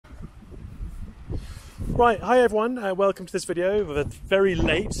Right, hi everyone, welcome to this video of a very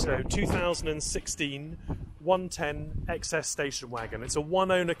late, 2016 110 XS station wagon. It's a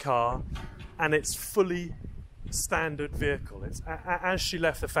one-owner car and it's fully standard vehicle. It's as she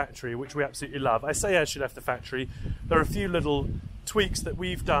left the factory, which we absolutely love. I say as she left the factory, there are a few little tweaks that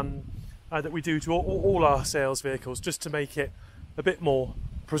we've done, that we do to all our sales vehicles, just to make it a bit more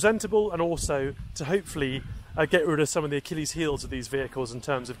presentable and also to hopefully get rid of some of the Achilles heels of these vehicles in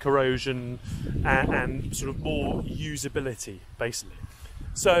terms of corrosion and sort of more usability, basically.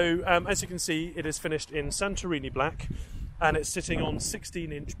 So as you can see, it is finished in Santorini black and it's sitting on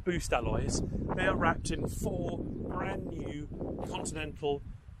 16-inch boost alloys. They are wrapped in 4 brand new Continental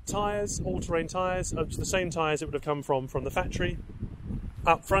tyres, all-terrain tyres, the same tyres it would have come from the factory.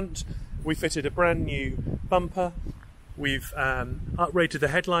 Up front, we fitted a brand new bumper. We've uprated the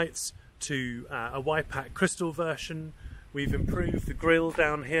headlights to a Y-Pack crystal version. We've improved the grille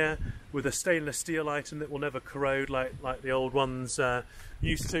down here with a stainless steel item that will never corrode like the old ones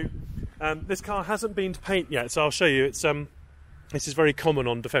used to. This car hasn't been to paint yet, so I'll show you. It's this is very common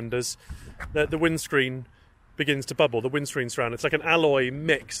on Defenders. The windscreen begins to bubble, the windscreen surround. It's like an alloy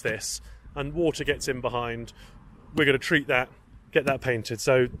mix, this, and water gets in behind. We're going to treat that, get that painted.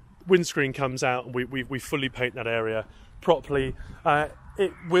 So windscreen comes out and we fully paint that area properly.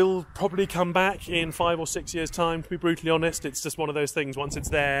 It will probably come back in 5 or 6 years' time, to be brutally honest. It's just one of those things, once it's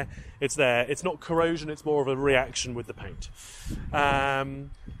there, it's there. It's not corrosion, it's more of a reaction with the paint.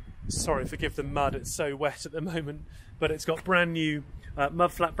 Sorry, forgive the mud, it's so wet at the moment, but it's got brand new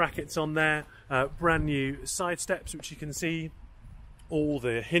mud flat brackets on there, brand new side steps, which you can see. All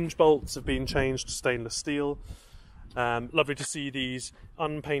the hinge bolts have been changed to stainless steel. Lovely to see these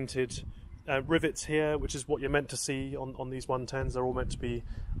unpainted rivets here, which is what you're meant to see on these 110s. They're all meant to be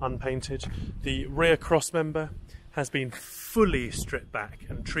unpainted. The rear cross member has been fully stripped back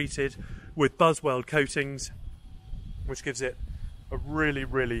and treated with Buzzweld coatings, which gives it a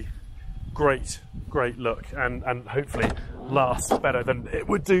really great look and hopefully lasts better than it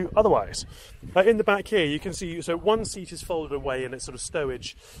would do otherwise. In the back here you can see, so one seat is folded away in its sort of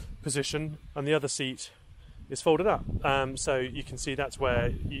stowage position and the other seat is folded up, so you can see that's where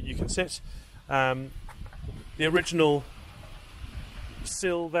you can sit. The original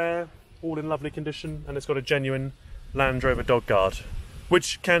sill there, all in lovely condition, and it's got a genuine Land Rover dog guard,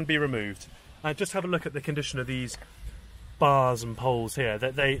 which can be removed. Just have a look at the condition of these bars and poles here.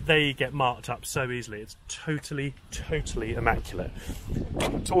 They get marked up so easily. It's totally immaculate.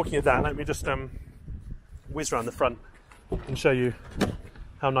 Talking of that, let me just whiz around the front and show you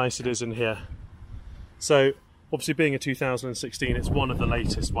how nice it is in here. So obviously being a 2016, it's one of the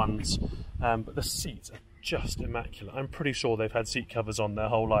latest ones, but the seats are just immaculate. I'm pretty sure they've had seat covers on their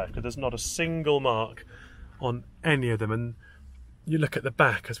whole life because there's not a single mark on any of them. And you look at the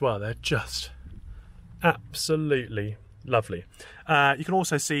back as well, they're just absolutely lovely. You can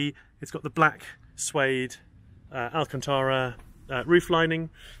also see it's got the black suede Alcantara roof lining,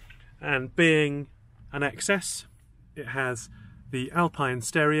 and being an XS, it has the Alpine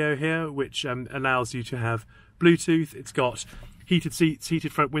stereo here, which allows you to have Bluetooth. It's got heated seats,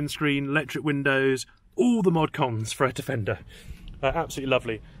 heated front windscreen, electric windows, all the mod cons for a Defender. Absolutely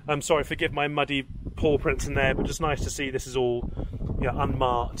lovely. I'm sorry, forgive my muddy paw prints in there, but just nice to see this is all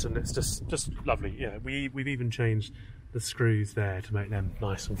unmarked, and it's just lovely. Yeah, we've even changed the screws there to make them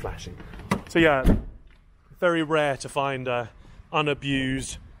nice and flashing. So yeah, very rare to find a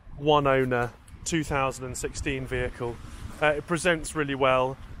unabused one owner 2016 vehicle. It presents really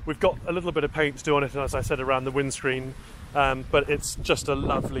well. We've got a little bit of paint to do on it, as I said, around the windscreen, but it's just a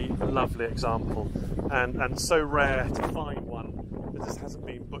lovely example, and so rare to find one that just hasn't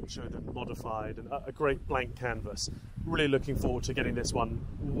been butchered and modified, and a great blank canvas. Really looking forward to getting this one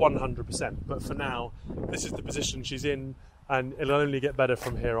 100%, but for now, this is the position she's in, and it'll only get better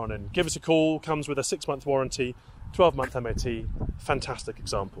from here on in. Give us a call, comes with a 6-month warranty, 12-month MOT, fantastic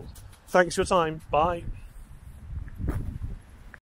example. Thanks for your time, bye.